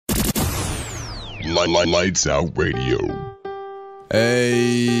Lights Out Radio.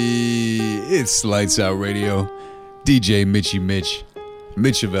 Hey, it's Lights Out Radio. DJ Mitch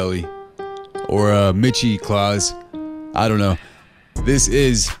Michavelli, or Mitchie Claus. I don't know. This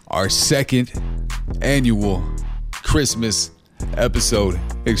is our second annual Christmas episode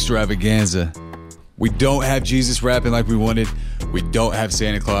extravaganza. We don't have Jesus rapping like we wanted. We don't have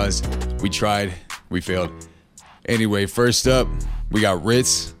Santa Claus. We tried. We failed. Anyway, first up, we got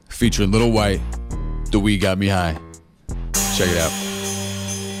Ritz featuring Little White. The Weed Got Me High. Check it out.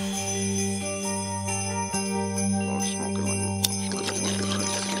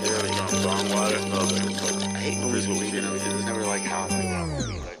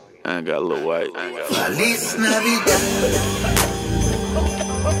 I got a little white. Feliz Navidad.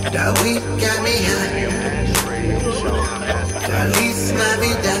 That weed got me high. Feliz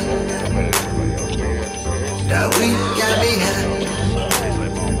Navidad. That weed got me high.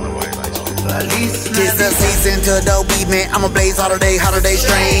 Tis the season to the weed, man. I'ma blaze holiday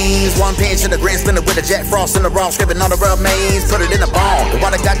strains. One pinch in the grand spinner with a Jack Frost in the raw, scribbling on the remains. Put it in the bone. The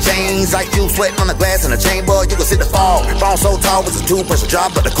water got chains like you sweating on the glass in the chamber. You can see the fall. Ball so tall was a two-person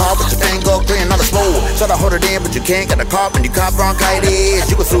job, but the car with your thing go clearing on the smooth. Try to hold it in, but you can't get the car when you caught bronchitis.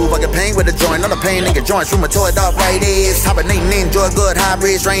 You can soothe like a pain with a joint. On the pain in your joints, rheumatoid arthritis. Hibernating, enjoy good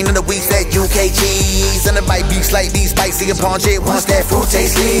hybrid strain in the weeks that UK cheese. And the bite beef slightly spicy and punch it once that fruit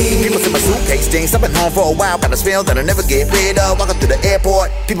tastes lean. People see my suitcase things. I've been home for a while, got a spell that I never get rid of. Walking through the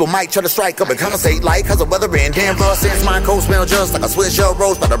airport, people might try to strike up and conversate like, cause the weather in Denver. Since my coat smell just like a Swiss shirt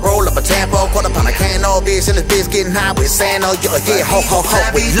roast, but I roll up a Tampa, quarter pound of can all this, and this bitch getting high with Santa. Yeah, ho, ho,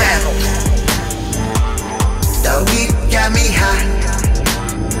 ho, we now. The weed got me high.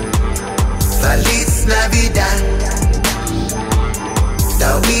 Feliz Navidad.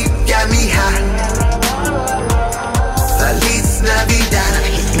 The weed got me high. Feliz Navidad.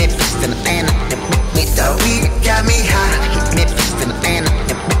 Memphis to Atlanta. The weed got me high. Memphis to Atlanta.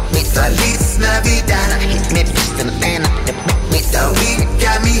 Feliz Navidad. Memphis to Atlanta. The weed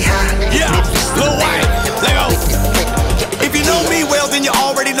got me high. Yeah, Lil White, let go. If you know me well, then you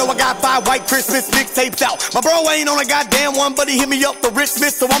already know I got 5 white Christmas mixtapes out. My bro ain't on a goddamn one, but he hit me up for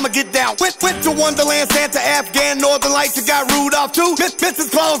Christmas, so I'ma get down. Went to Wonderland, Santa, Afghan, Northern Lights, you got Rudolph too. Mrs.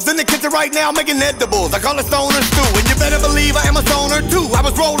 Claus in the kitchen right now making edibles. I call it stoner stew, and you better believe I am a stoner too. I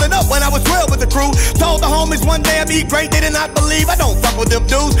was rolling up when I was 12 with the crew. Told the homies one day I'd be great, they did not believe. I don't fuck with them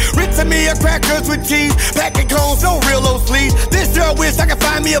dudes. Ritz and me are crackers with cheese, packing cones, no real low sleeves. This year I wish I could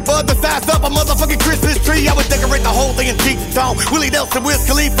find me a bud the size of a motherfucking Christmas tree. I would decorate the whole thing in cheeks and tone. Willie Nelson, Wiz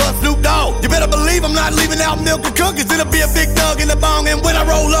Khalifa, Snoop Dogg. You better believe I'm not leaving out milk and cookies. It'll be a big dog in the bong, and when I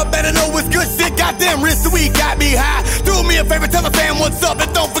roll up, better know it's good shit. Goddamn, Ritz, the weed got me high. Do me a favor, tell the fam what's up,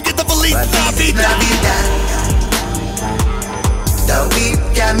 and don't forget the Feliz Navidad. The weed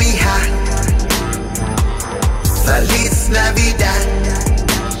got me high. Feliz Navidad.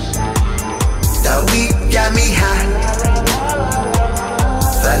 The weed got me high.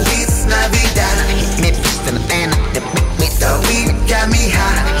 Feliz Navidad. Memphis to Atlanta. The weed got me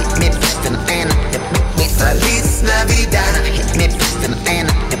high. Memphis to Atlanta. Feliz Navidad. Memphis to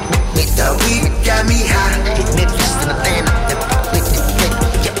Atlanta. The weed got me high. Memphis to Atlanta.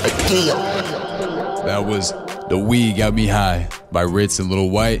 That was The Weed Got Me High by Ritz and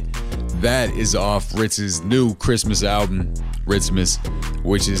Little White. That is off Ritz's new Christmas album, Ritzmas,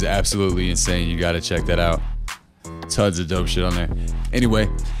 which is absolutely insane. You gotta check that out. Tons of dope shit on there. Anyway,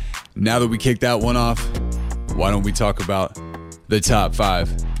 now that we kicked that one off, why don't we talk about the top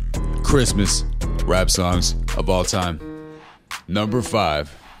 5 Christmas rap songs of all time. Number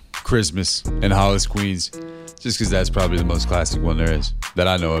 5, Christmas in Hollis, Queens. Just because that's probably the most classic one there is, that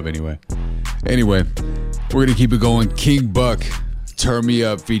I know of anyway. Anyway, we're going to keep it going. King Buck, Turn Me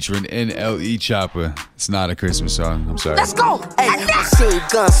Up, featuring NLE Chopper. It's not a Christmas song, I'm sorry. Let's go! Hey, machine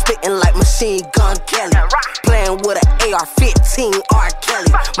gun spitting like Machine Gun Kelly. Playing with an AR-15, R.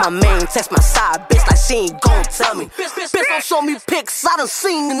 Kelly. My main text my side bitch like she ain't gon' tell me. Bitch don't show me pics, I done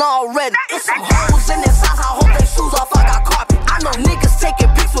seen it already. It's some hoes in this house, I hope they shoes off, I got carpet. I know niggas taking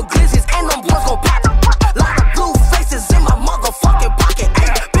pics with glizzies, and them boys gon' pop it. Lot of blue faces in my motherfucking pocket.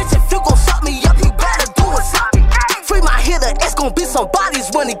 Ay, bitch, if you gon' shut me up, you better do it sloppy. Free my hitter, it's gon' be some bodies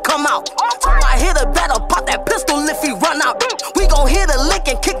when he come out. Tell my hitter better pop that pistol if he run out. We gon' hit a lick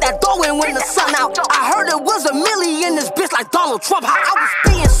and kick that door in when the sun out. I heard it was a milli in this bitch like Donald Trump. How I was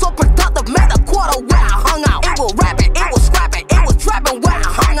being so productive, made a quarter where I hung out. It was rapping, it was scrapping, it was trapping where I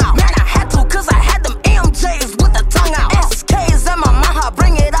hung out. Man, I had to cause I had them MJs with the tongue out. SK's in my mind, I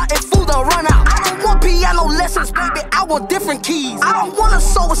bring it out if food don't run out. I don't want piano lessons, baby, I want different keys. I don't wanna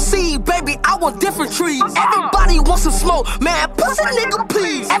sow a seed, baby, I want different trees. Everybody wants some smoke, man, pussy nigga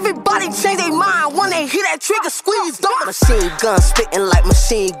please. Everybody change their mind, wanna that trigger squeezed on. Machine gun spitting like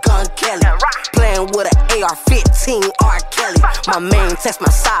Machine Gun Kelly. Playing with an AR-15 R. Kelly. My main test my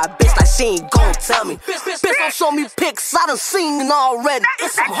side bitch like she ain't gon' tell me. Bitch don't show me pics, I done seen already.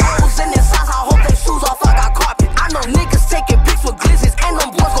 It's some hoes in this house, I hope they shoes off, I got carpet. I know niggas taking pics with glizzies and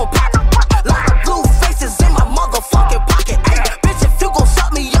them boys gon' pop it. Lot of blue faces in my motherfucking pocket. Ay, bitch, if you gon'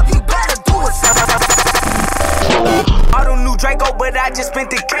 suck me up, you better do it. I don't new Draco, but I just spent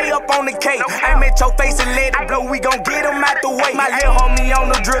the K up on the K. Aim at your face and let it blow, we gon' get him out the way. My little homie on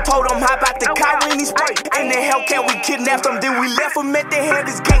the drill told him hop out the car when he spray. In the Hellcat, we kidnapped him, then we left him at the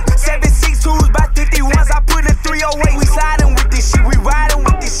Heaven's Gate. 7.62s by 51s, I put a 308. We sliding with this shit, we riding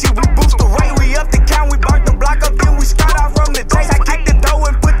with this shit, we boost the rate. We up the count, we burnt the block up, then we start out from the Jace. I kick the door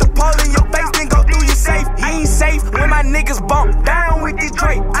and put the pole in your face, then go through your safe. I ain't safe when my niggas bump down with this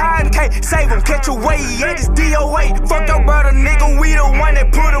Drake. IMK, save him, catch a way, yeah, this DOA. Fuck your brother, nigga, we the one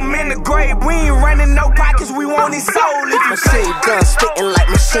that put him in the grave. We ain't running no pockets, we want his soul. Machine gun spitting like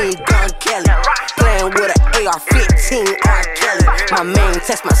Machine Gun Kelly. Playing with an AR-15 R. Kelly. My main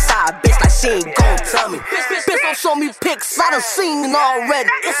test my side bitch like she ain't gon' tell me. Bitch don't show me pics, I done seen already.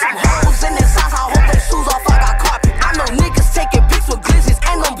 It's some hoes in this house, I hope they shoes off, I got carpet. I know niggas taking pics with glizzies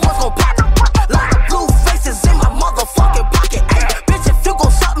and them boys gon' pop it. Lot of blue faces in my motherfucking pocket. Ay, bitch, if you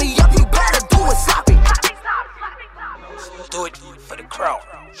gon' suck me up, you better do it sloppy. Do it for the crowd.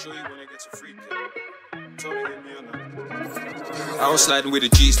 Sure you wanna get to free I was sliding with the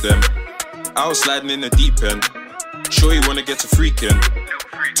G's then. I was sliding in the deep end. Sure you wanna get to freaking.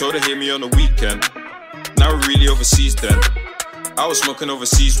 Told her hit me on the weekend. Now we're really overseas then. I was smoking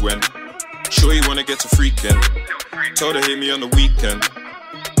overseas when. Sure you wanna get to freaking. Told her hit me on the weekend.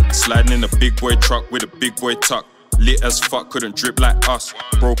 Sliding in a big boy truck with a big boy tuck. Lit as fuck, couldn't drip like us.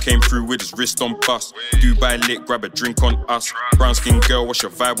 Bro came through with his wrist on bust. Dubai lit, grab a drink on us. Brown skin girl, what's your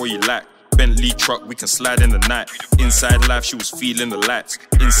vibe, what you like? Bentley truck, we can slide in the night. Inside life, she was feeling the lights.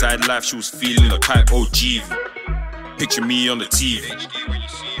 Inside life, she was feeling the type OG. Picture me on the TV.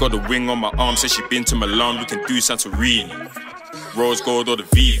 Got the wing on my arm, said she been to Milan, we can do Santorini. Rose gold or the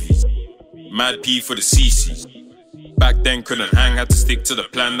VVs. Mad P for the CCs. Back then couldn't hang, had to stick to the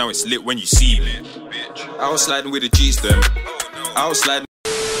plan, now it's lit when you see me. I was sliding with the G's then. I was sliding.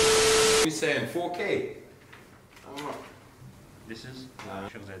 We saying 4K. This is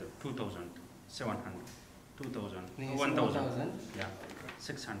 2,700, 2,000, 1,000. Yeah,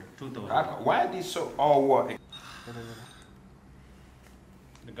 600, 2,000. Why are these so? Oh, what?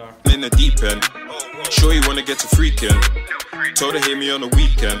 In the deep end. Sure you wanna get to freaking. Told her hit me on the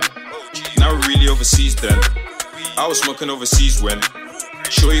weekend. Now we're really overseas then. I was smoking overseas when.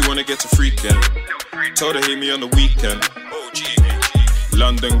 Sure you wanna get to freaking. Told her hit me on the weekend.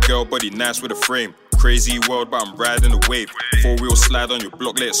 London girl, body nice with a frame. Crazy world, but I'm riding the wave. 4-wheel slide on your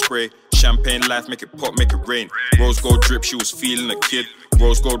block, let it spray. Champagne life, make it pop, make it rain. Rose gold drip, she was feeling a kid.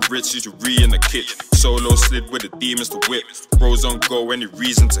 Rose gold Ritz, used to re in the kitchen. Solo slid with the demons to whip. Rose on go, any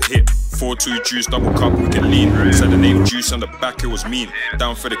reason to hit. 4-2 juice, double cup, we can lean. Said the name juice on the back, it was mean.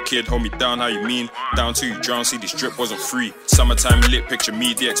 Down for the kid, hold me down, how you mean? Down till you drown, see this drip wasn't free. Summertime lit, picture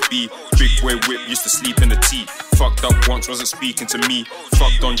me, DXB. Big boy whip, used to sleep in the tea. Fucked up once, wasn't speaking to me.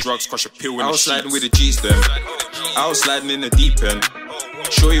 Fucked on drugs, crush a pill in the sheets. I was sliding with the G's then. I was sliding in the deep end.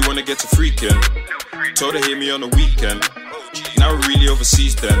 Sure you wanna get to freaking. Told her hit me on the weekend. Now we're really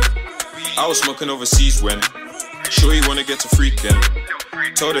overseas then. I was smoking overseas when. Sure you wanna get to freaking.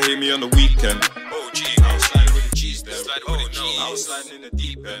 Told her hit me on the weekend. I was sliding with the G's then. I was sliding in the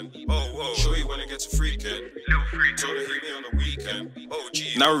deep end. Sure you wanna get to freaking. Told her hit me on the weekend.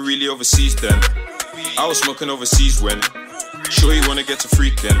 Now we're really overseas then. I was smoking overseas when. Sure you wanna get to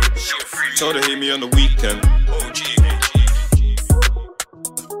freaking. Told her hit me on the weekend.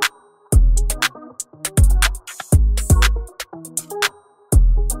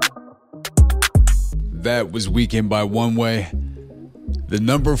 That was Weekend by One Way, the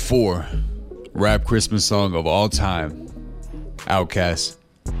number 4 rap Christmas song of all time. Outkast,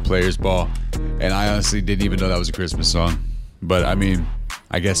 Players Ball. And I honestly didn't even know that was a Christmas song. But I mean,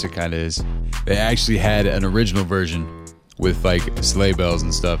 I guess it kind of is. They actually had an original version with like sleigh bells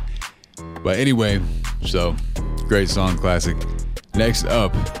and stuff. But anyway, so great song, classic. Next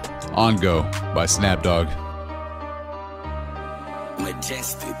up, On Go by Snapdog.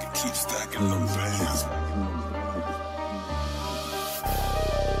 Majestic, keep stacking them bands.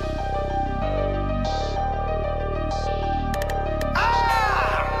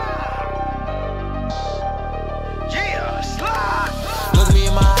 Look me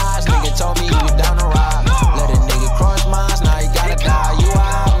in my eyes, nigga told me you was down the ride. Let a nigga cross mines, now you gotta die. You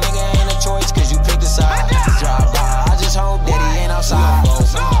out, nigga, ain't a choice, cause you picked a side. Drive by, I just hope that he ain't outside.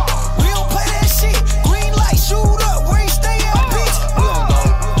 We don't play that shit, green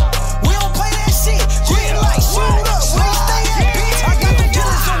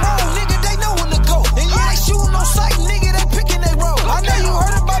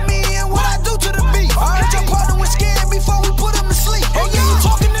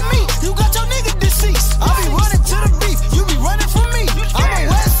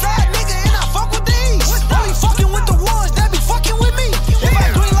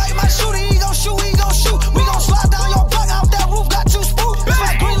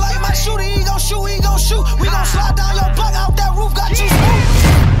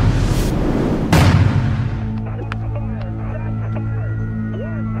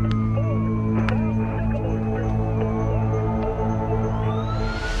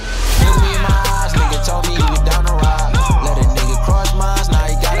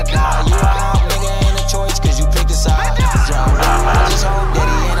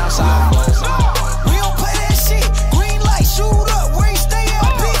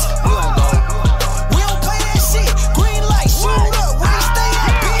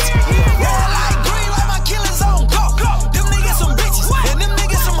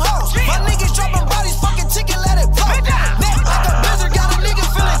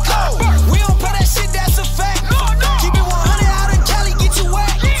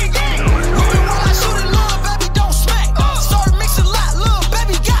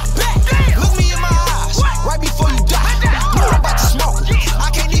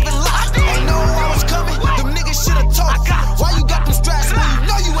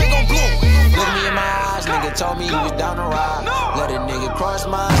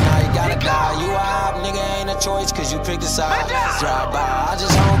minds, now you gotta die. You a op, nigga, ain't a choice, cause you picked a side. Drive by, I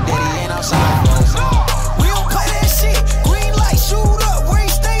just hope that he ain't outside. We don't play that shit. Green light, shoot up, where you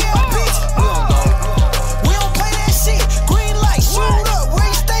stay at, bitch? We don't go. We don't play that shit. Green light, shoot up, where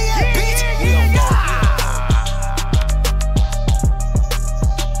you stay at, bitch? We don't go.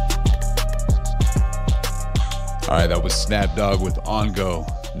 Alright, that was Snap Dogg with On Go.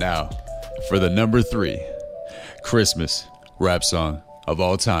 Now, for the number 3 Christmas rap song of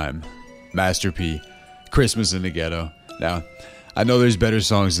all time, Master P, Christmas in the Ghetto. Now, I know there's better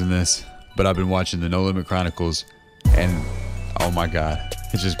songs than this, but I've been watching the No Limit Chronicles, and oh my god,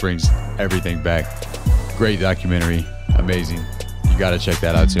 it just brings everything back. Great documentary, amazing. You gotta check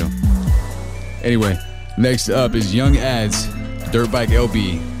that out too. Anyway, next up is Young Adz, Dirt Bike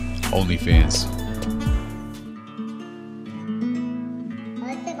LB, OnlyFans.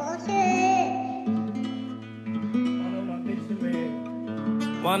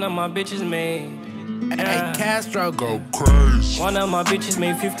 One of my bitches made. Hey, Castro, go crazy. One of my bitches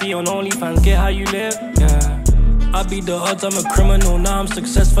made 50 on OnlyFans. Get how you live? Yeah. I beat the odds, I'm a criminal. Now I'm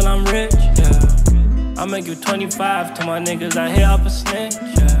successful, I'm rich. Yeah. I make you 25 to my niggas. I hit up a snitch.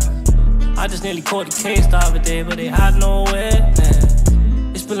 Yeah. I just nearly caught the case the other day, but they had no way.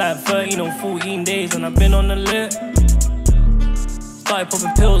 Yeah. It's been like 13 or 14 days, and I've been on the list. Started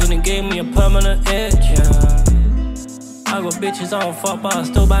popping pills, and it gave me a permanent itch. Yeah. I got bitches I don't fuck, but I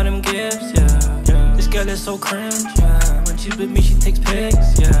still buy them gifts, yeah. This girl is so cringe, yeah. When she's with me, she takes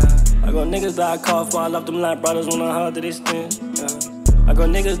pics, yeah. I got niggas that I call for, I love them like brothers when I heard that they stink, yeah. I got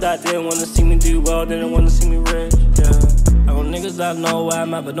niggas that didn't wanna see me do well, didn't wanna see me rich, yeah. I got niggas that know where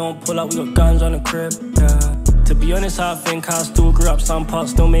I'm at, but don't pull up, we got guns on the crib, yeah. To be honest, I think I still grew up, some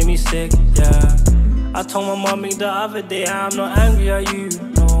parts still made me sick, yeah. I told my mommy the other day, I'm not angry at you,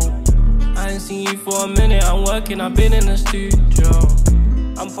 no. I ain't seen you for a minute, I'm working, I've been in the studio.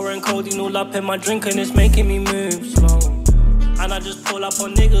 I'm pouring codeine all up in my drink and it's making me move slow. And I just pull up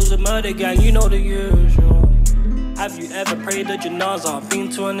on niggas with murder gang, you know the usual. Have you ever prayed at Janaza? Been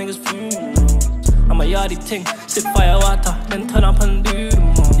to a nigga's funeral. I'm a yardie ting, sip fire water, then turn up and do the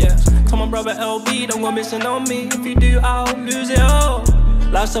more. Yeah, tell my brother LB, don't go missing on me. If you do, I'll lose it all.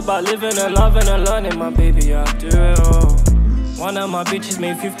 Life's about living and loving and learning, my baby, I'll do it all. One of my bitches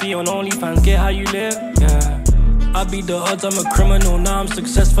made 50 on OnlyFans, get how you live, yeah. I beat the odds, I'm a criminal, now I'm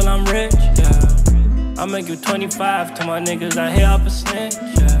successful, I'm rich, yeah. I make you 25 to my niggas, I hit up a snitch,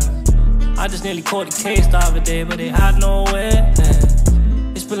 yeah. I just nearly caught the case the other day, but they had no way,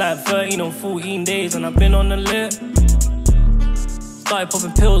 yeah. It's been like 13 or 14 days and I've been on the lip. Started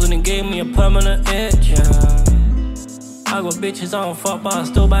popping pills and it gave me a permanent itch, yeah. I got bitches I don't fuck, but I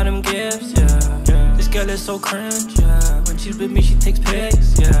still buy them gifts, yeah. This girl is so cringe, yeah. When she's with me, she takes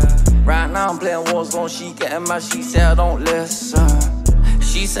pics, yeah. Right now I'm playing Warzone, she getting mad, she said I don't listen.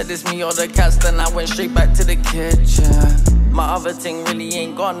 She said it's me or the cats, then I went straight back to the kitchen. My other thing really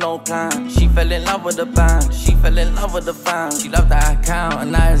ain't got no plan. She fell in love with the band, she fell in love with the fam. She loved that account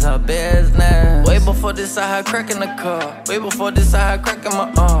and now it's her business. Way before this I had crack in the car, way before this I had crack in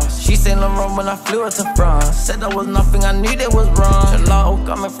my arse. She said no wrong when I flew her to France. Said there was nothing, I knew that was wrong. Gelato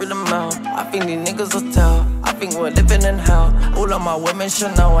coming through the mouth, I think these niggas will tell. I think we're living in hell, all of my women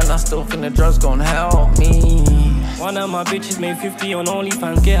should know. And I still think the drugs gon' help me. One of my bitches made 50 on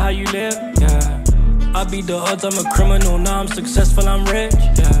OnlyFans, get how you live, yeah. I beat the odds, I'm a criminal, now I'm successful, I'm rich,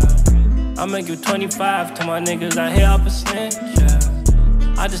 yeah. I make you 25 to my niggas, I hit up a snitch,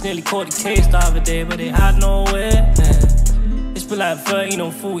 yeah. I just nearly caught the case the other day, but they had no way, yeah. It's been like 13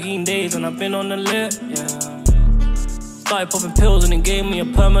 or 14 days and I've been on the lip, yeah. Started popping pills and it gave me a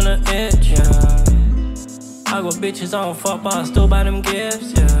permanent itch, yeah. I got bitches I don't fuck, but I still buy them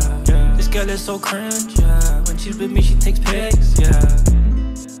gifts, yeah. This girl is so cringe, yeah. When she's with me, she takes pics, yeah.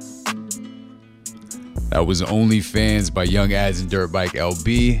 That was OnlyFans by Young Adz and Dirt Bike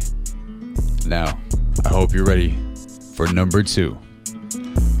LB. Now, I hope you're ready for number 2.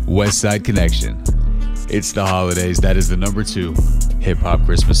 West Side Connection. It's the holidays. That is the number 2 hip-hop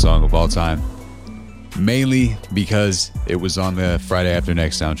Christmas song of all time. Mainly because it was on the Friday After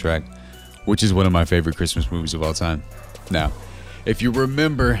Next soundtrack, which is one of my favorite Christmas movies of all time. Now, if you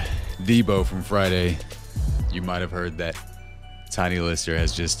remember Debo from Friday, you might have heard that Tiny Lister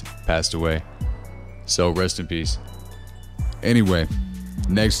has just passed away. So rest in peace. Anyway,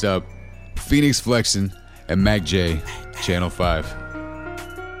 next up, Phoenix Flexin and Mac J, Channel 5.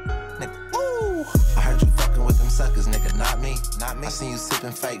 Nigga, ooh, I heard you fucking with them suckers, nigga, not me, not me. I seen you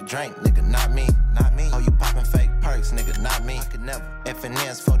sipping fake drink, nigga, not me, not me. Oh, you popping fake perks, nigga, not me. I could never.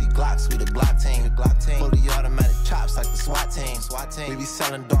 FNS, 40 Glocks, we the Glock team, the Glock team. Fully automatic chops like the SWAT team, SWAT team. We be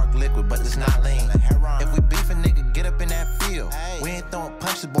selling dark liquid, but it's not lean. If we beefing, nigga, get up in that field. feel. We ain't throwing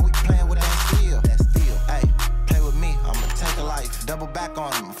punches, but we playing with that steel. Hey, play with me, I'ma take a life. Double back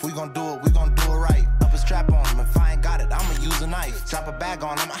on him. If we gon' do it, we gon' do it right. Up a strap on him. If I ain't got it, I'ma use a knife. Drop a bag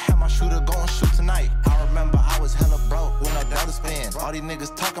on him. I have my shooter go and shoot tonight. I remember I was hella broke with no dough to spend. All these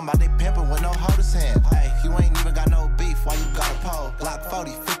niggas talking about they pimpin' with no holders hand. Hey, you ain't even got no beef. Why you got a pole? Glock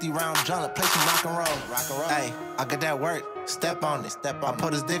 40, 50 round jungle. Play some rock and roll. Hey, I got that work. Step on it. I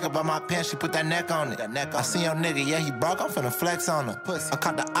put his dick up on my pants, she put that neck on it. I see your nigga, yeah, he broke, I'm finna flex on him. I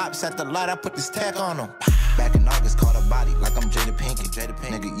caught the ops at the light, I put this tech on him. Back in August, caught a body like I'm Jada Pinkett.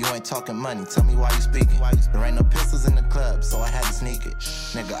 Nigga, you ain't talking money, tell me why you speaking. There ain't no pistols in the club, so I had to sneak it.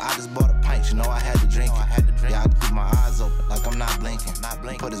 Nigga, I just bought a pint, you know I had to drink it. Yeah, I keep my eyes open like I'm not blinking.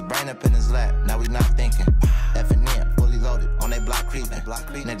 Put his brain up in his lap, now we not thinking. F&N, fully loaded, on they block creeping.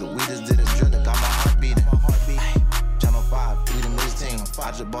 Nigga, we just did a drill, got my heart beating. Channel 5, we the news team. I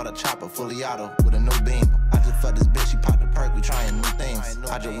just bought a chopper fully auto with a new beam. I just fucked this bitch, she popped a perk, we trying new things.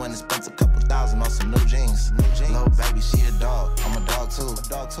 I just went and spent a couple $1,000 on some new jeans. Little baby, she a dog, I'm a dog too.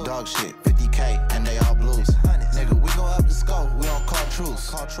 Dog shit, 50K, and they all blues. Nigga, we go up the scope, we don't call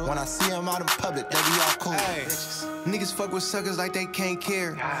truce. When I see them out in public, they be all cool. Hey, niggas fuck with suckers like they can't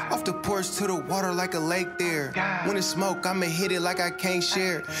care. Off the porch to the water like a lake there. When it's smoke, I'ma hit it like I can't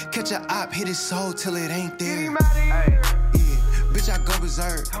share. Catch a op, hit his soul till it ain't there. Bitch, I go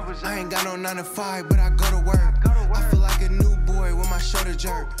berserk. I ain't got no 9 to 5, but I go to work. I feel like a new boy with my shoulder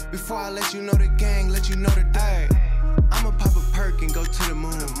jerk. Before I let you know the gang, let you know the day. I'ma pop a perk and go to the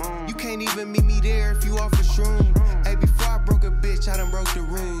moon. You can't even meet me there if you off a shroom. Hey, before I broke a bitch, I done broke the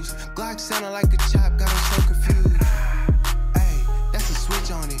rules. Glock sounded like a chop, got him so confused. Hey, that's a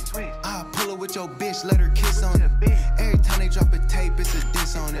switch on it. I'll pull her with your bitch, let her kiss on it. Every time they drop a tape, it's a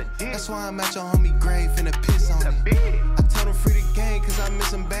diss on it. That's why I'm at your homie grave finna piss on it. I told him free the gang cause I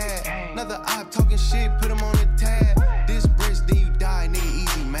miss him bad. Another op talking shit, put him on the tab. This bricks, then you die, nigga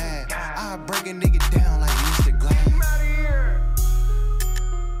easy mad. I'll break a nigga down like Mr. Glass.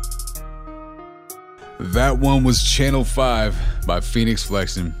 That one was Channel 5 by Phoenix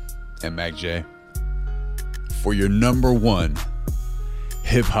Flexin and Mac J. For your number one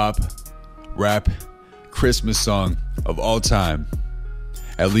hip-hop, rap, Christmas song of all time,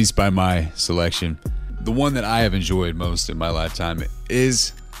 at least by my selection, the one that I have enjoyed most in my lifetime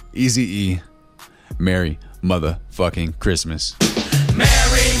is Eazy-E, Merry Motherfucking Christmas.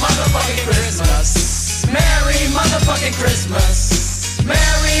 Merry Motherfucking Christmas. Merry Motherfucking Christmas.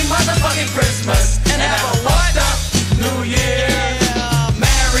 Merry Motherfucking Christmas. And have a what up New Year.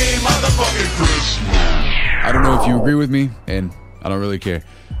 Merry Motherfucking Christmas. I don't know if you agree with me, and I don't really care.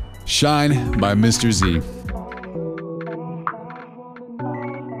 Shine by Mr. Z.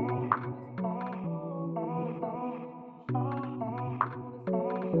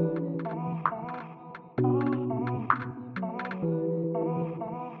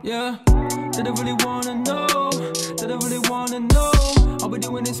 Yeah, did I really wanna know? Did I really wanna know? I'll be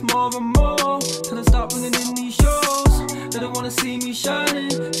doing this more and more till I start bringing in these shows. Did I wanna see me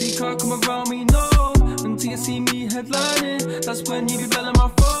shining? See car come around me, no. Until you see me headlining, that's when you be belling my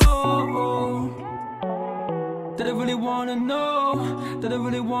phone. Did I really wanna know? Did I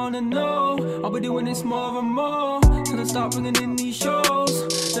really wanna know? I'll be doing this more and more till I start bringing in these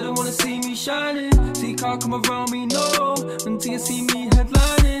shows. Did I wanna see me shining? See car come around me, no. Until you see me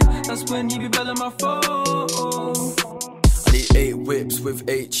headlining, that's when you be belling my phone. I need 8 whips with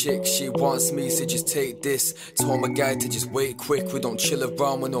 8 chicks. She wants me, so just take this. Told my guy to just wait quick. We don't chill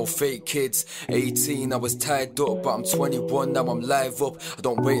around with no fake kids. 18, I was tied up, but I'm 21, now I'm live up. I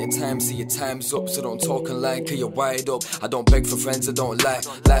don't wait in time, see your time's up. So don't talk and lie, cause you're wide up. I don't beg for friends, I don't lie.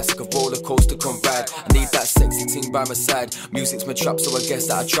 Life's like a roller coaster, come ride. I need that sexy thing by my side. Music's my trap, so I guess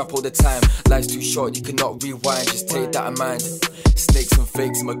that I trap all the time. Life's too short, you cannot rewind, just take that in mind. Snakes and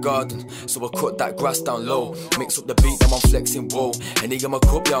fakes in my garden, so I cut that grass down low. Mix up the beat, now I'm flexing, whoa. Any of my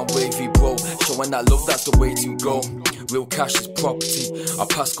cup, yeah, I'm wavy, bro. Showing that love, that's the way to go. Real cash is property. I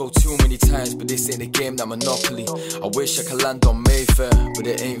pass go too many times, but this ain't a game, that Monopoly. I wish I could land on Mayfair, but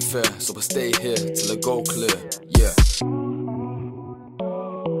it ain't fair, so I stay here till I go clear, yeah.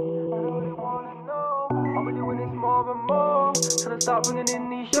 Till I start bringing in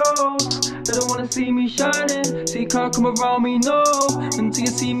these shows. They don't wanna see me shining. See car come around me, no. Until you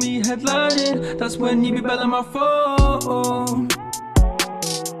see me headlining, that's when you be belling my phone.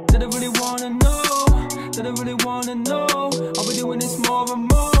 Did I really wanna know? Did I really wanna know? I'll be doing this more and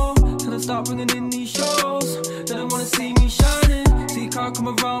more till I start bringing in these shows. They don't wanna see me shining. See car come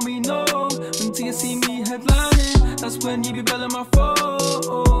around me, no. Until you see me headlining, that's when you be belling my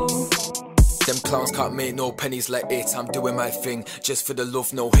phone. Them clowns can't make no pennies like it. I'm doing my thing, just for the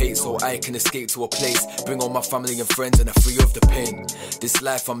love, no hate, so I can escape to a place. Bring all my family and friends and I'm free of the pain. This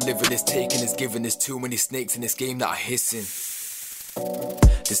life I'm living is taking, is giving. There's too many snakes in this game that are hissing.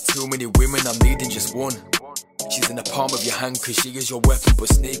 There's too many women, I'm needing just one. She's in the palm of your hand cause she is your weapon, but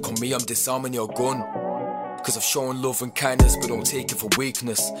snake on me, I'm disarming your gun. Cause I've shown love and kindness, but don't take it for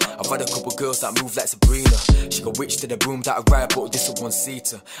weakness. I've had a couple girls that move like Sabrina. She got witched to the broom that I ride, but this a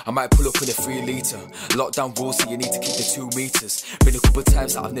 1-seater. I might pull up in a 3-litre. Lockdown rules, so you need to keep the 2 meters. Been a couple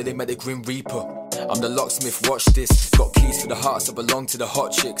times that I've nearly met the Grim Reaper. I'm the locksmith, watch this. Got keys for the hearts that belong to the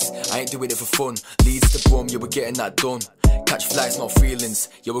hot chicks. I ain't doing it for fun. Leads to brum, yeah, we're getting that done. Catch flights, not feelings.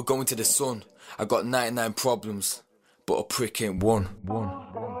 Yeah, we're going to the sun. I got 99 problems, but a prick ain't one.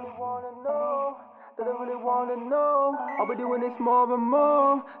 Wanna know, I'll be doing this more and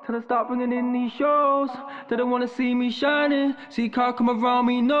more till I start bringing in these shows. They don't wanna see me shining, so you can't come around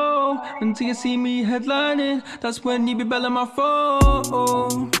me, no. Until you see me headlining, that's when you be belling my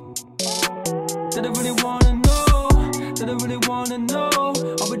phone. They don't really wanna know, they don't really wanna know.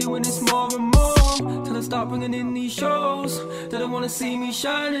 I'll be doing this more and more till I start bringing in these shows. They don't wanna see me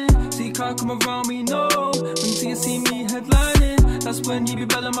shining, so you can't come around me, no. Until you see me headlining, that's when you be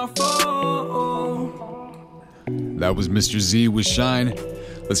belling my phone. That was Mr. Z with Shine.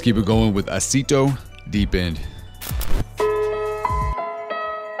 Let's keep it going with Acito, Deep End.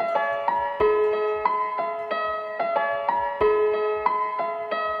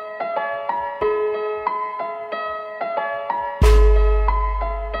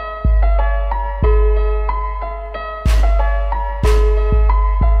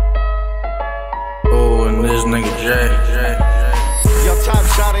 Oh, and this nigga Jay. Yo, top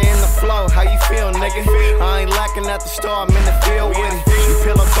shotter in the flow, how you feel, nigga? I ain't lacking at the store, I'm in the field with it. You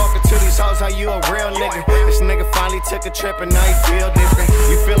pillow talking to these hoes, how you a real nigga? This nigga finally took a trip and now you feel different.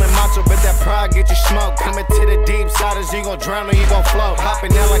 You feeling macho, but that pride get you smoked. Coming to the deep side, is you gon' drown or you gon' float?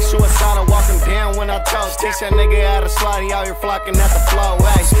 Hopping down like suicidal, walking down when I toast. Teach that nigga how to slide, he out here flocking at the flow.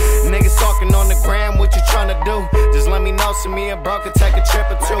 Hey, niggas talking on the gram, what you tryna do? Just let me know, so me and bro can take a trip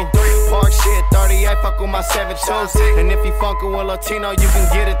or two. Park shit, 38, fuck with my 7-2s. And if you funkin' with Latino, you can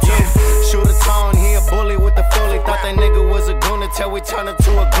get it too. Shoot a tone, he a bully with the fully. Thought that nigga was a goon until we turn him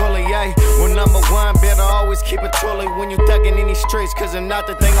to a ghoulie, yeah. Well, number one, better always keep it truly when you thuggin' in these streets, cause if not,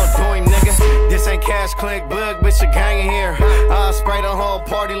 the thing gon' do him, nigga. This ain't cash, click, bug, bitch, a gang in here. I'll spray the whole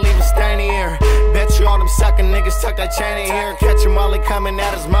party, leave a stain in here. Bet you all them suckin' niggas tuck that chain in here. Catch him Molly coming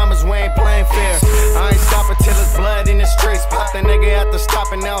at his mama's, we ain't playing fair. I ain't stopping till there's blood in the streets. Pop that nigga at the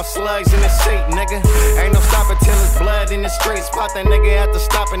stop and now slugs in the seat, nigga. Ain't no stopping till there's blood in the streets. Pop that nigga at the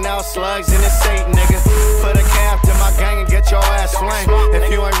stop and now slugs in the seat, nigga. Put a cap to my gang and get your ass flamed. If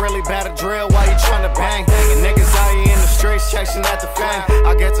you ain't really bad at drill, why you tryna bang? Niggas out here in the streets chasing at the fame.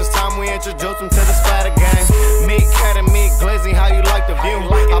 I guess it's time we introduce them to the splatter gang. Meat cat and meat glizzy, how you like the view?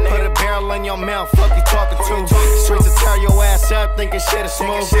 I put a barrel in your mouth, fuck you talking to? Streets will tear your ass up, thinking shit is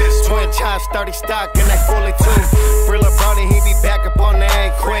smooth. Twin chops, 30 stock, and they fully too. Free Brody, he be back up on the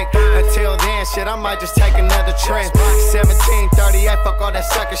ain't quick. Until then, shit, I might just take another trip. 1738, fuck all that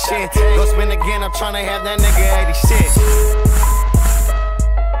sucker shit. Go spin again, I'm tryna have that nigga 86.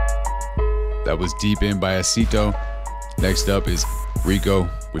 That was Deep In by Acito. Next up is Rico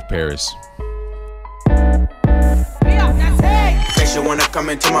with Paris. Think she wanna come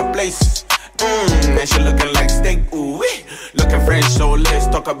into my place. And she looking like steak, ooh wee. Looking French, so let's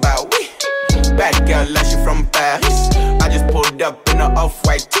talk about we. Bad girl like she from Paris. I just pulled up in a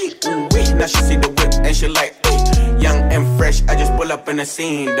off-white tee, ooh wee. Now she see the whip and she like, ooh. Young and fresh, I just pull up in the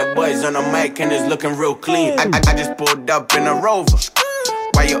scene. The boys on the mic and it's looking real clean. I just pulled up in a Rover.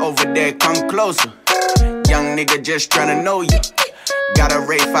 Why you over there, come closer. Young nigga just tryna know you. Got a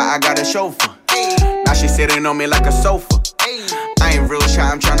Rafa, I got a chauffeur. Now she sitting on me like a sofa. I ain't real shy,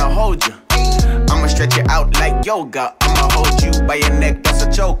 I'm tryna hold you. I'ma stretch it out like yoga. I'ma hold you by your neck, that's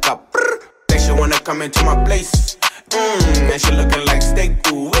a choke up. Think she wanna come into my place. And she looking like steak,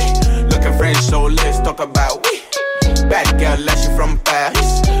 ooh wee. Looking French, so let's talk about we. Bad girl like she from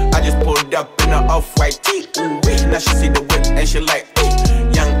Paris. I just pulled up in a off-white tee, ooh wee. Now she see the whip and she like, ooh.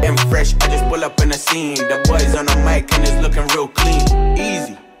 Young and fresh, I just pull up in the scene. The boys on the mic and it's looking real clean.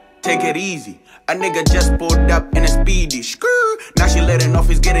 Easy, take it easy. A nigga just pulled up in a speedy. Screw, now she letting off,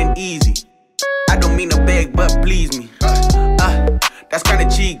 it's getting easy. I don't mean to beg, but please me. That's kinda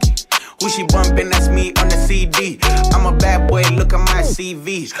cheeky. Who she bumpin', that's me on the CD. I'm a bad boy, look at my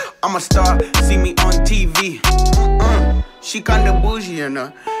CV. I'm a star, see me on TV. She kinda bougie, you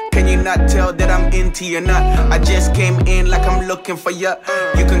know. Can you not tell that I'm into you not? I just came in like I'm looking for you.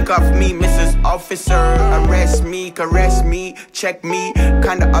 You can cuff me, Mrs. Officer. Arrest me, caress me, check me.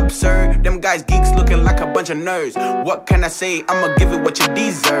 Kinda absurd. Them guys geeks looking like a bunch of nerds. What can I say? I'ma give it what you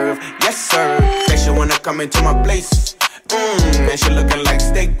deserve. Yes, sir. They should wanna come into my place. And she looking like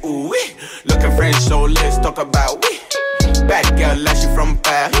steak, ooh wee. Looking French, so let's talk about wee. Bad girl like she from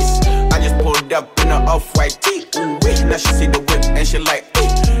Paris. I just pulled up in a off-white tee, ooh wee. Now she see the whip and she like, ee.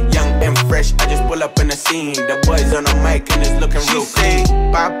 Young and fresh, I just pull up in the scene. The boys on the mic and it's looking real clean.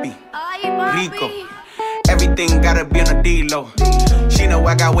 Papi, Rico, everything gotta be on the D-Lo. She know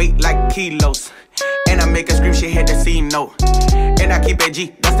I got weight like kilos. And I make her scream, she hit the C note. And I keep it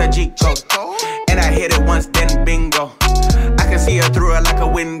G, that's the G code. And I hit it once, then bingo. I can see her through her like a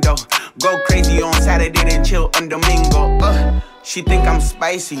window. Go crazy on Saturday, then chill on Domingo. She think I'm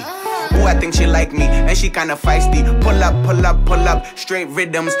spicy. Ooh, I think she like me, and she kinda feisty. Pull up, pull up, pull up, straight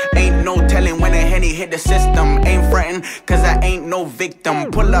rhythms. Ain't no telling when a Henny hit the system. Ain't frontin', cause I ain't no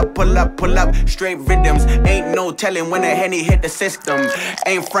victim. Pull up, pull up, pull up, straight rhythms. Ain't no telling when a Henny hit the system.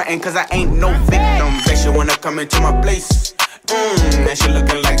 Ain't frontin', cause I ain't no victim. They should wanna come into my place. And she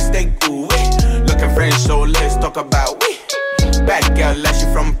looking like steak, ooh wee. Looking French, so let's talk about wee. Bad girl like she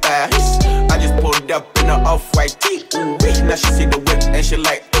from Paris. I just pulled up in a off-white tee, ooh wee. Now she see the whip and she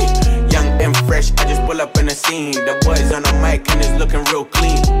like, ee. Young and fresh, I just pull up in the scene. The boys on the mic and it's looking real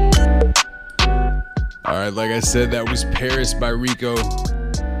clean. Alright, like I said, that was Paris by Rico.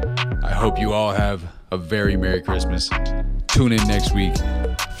 I hope you all have a very Merry Christmas. Tune in next week.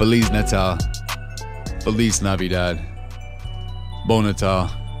 Feliz Natal. Feliz Navidad. Bon Natal.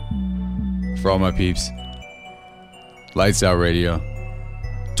 For all my peeps. Lights Out Radio.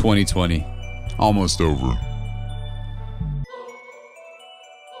 2020. Almost over.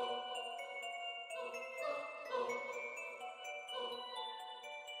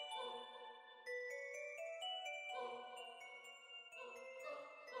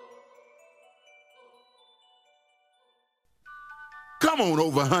 Come on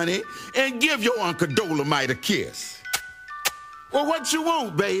over, honey, and give your Uncle Dolomite a kiss. Well, what you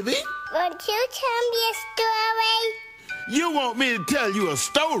want, baby? Won't you tell me a story? You want me to tell you a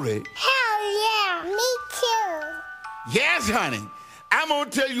story? Hell yeah, me too. Yes, honey. I'm gonna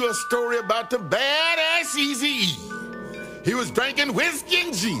tell you a story about the badass Eazy-E. He was drinking whiskey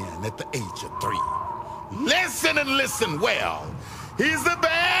and gin at the age of 3. Listen and listen well. He's a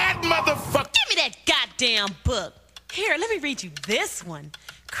bad motherfucker. Give me that goddamn book. Here, let me read you this one.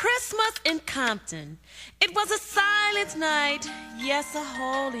 Christmas in Compton. It was a silent night, yes, a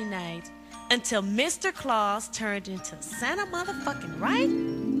holy night, until Mr. Claus turned into Santa motherfucking right.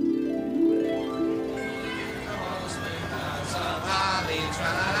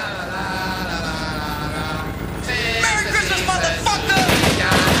 Merry Christmas, motherfucker!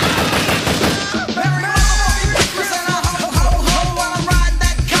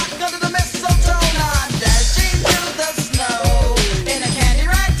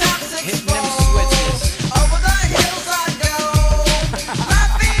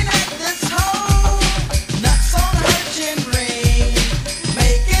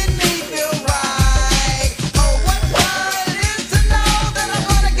 Making me feel right. Oh, what fun it is to know that I'm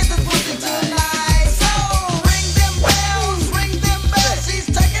gonna get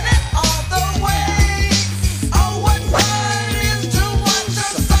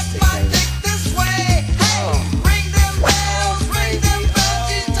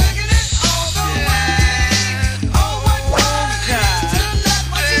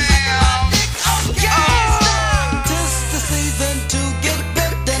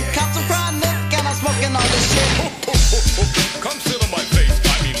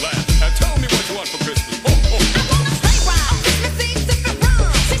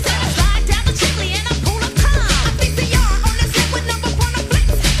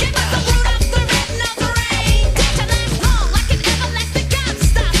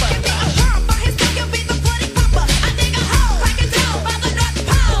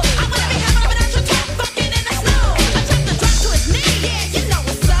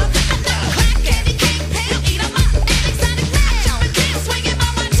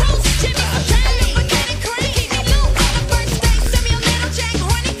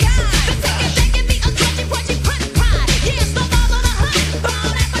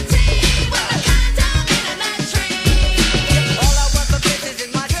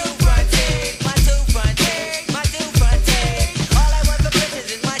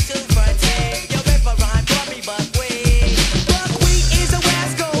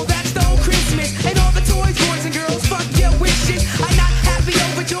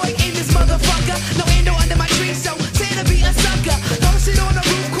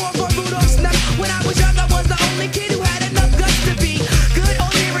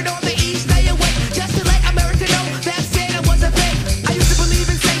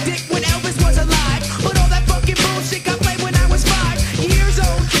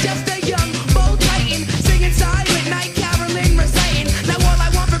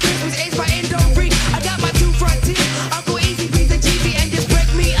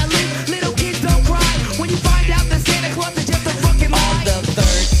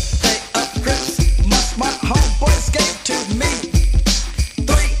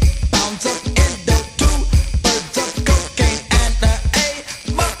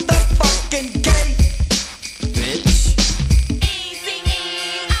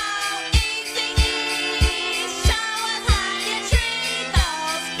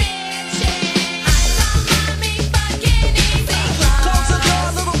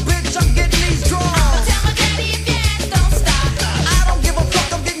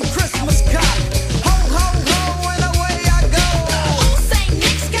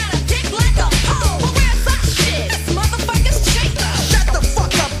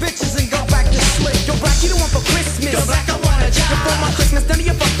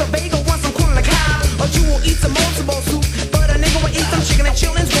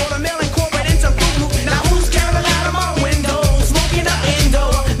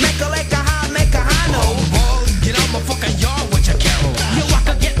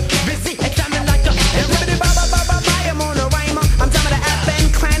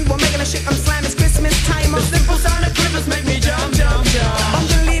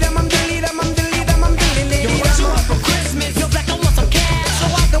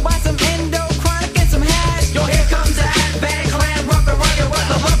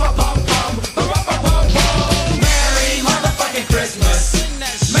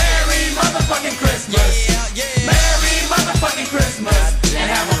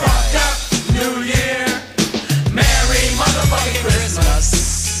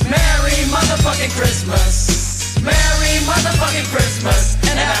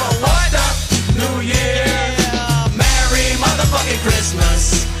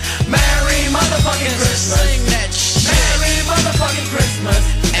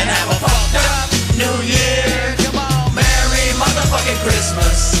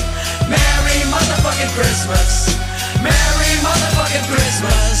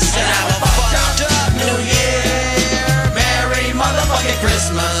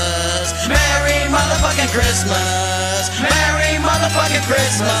Merry motherfucking Christmas. Merry motherfucking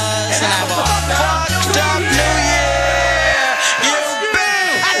Christmas. And have a fucked up New Year. You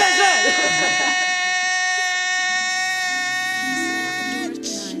bitch.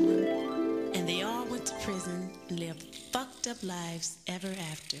 And they all went to prison and lived fucked up lives ever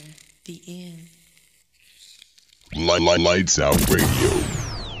after. The end. Lights Out Radio.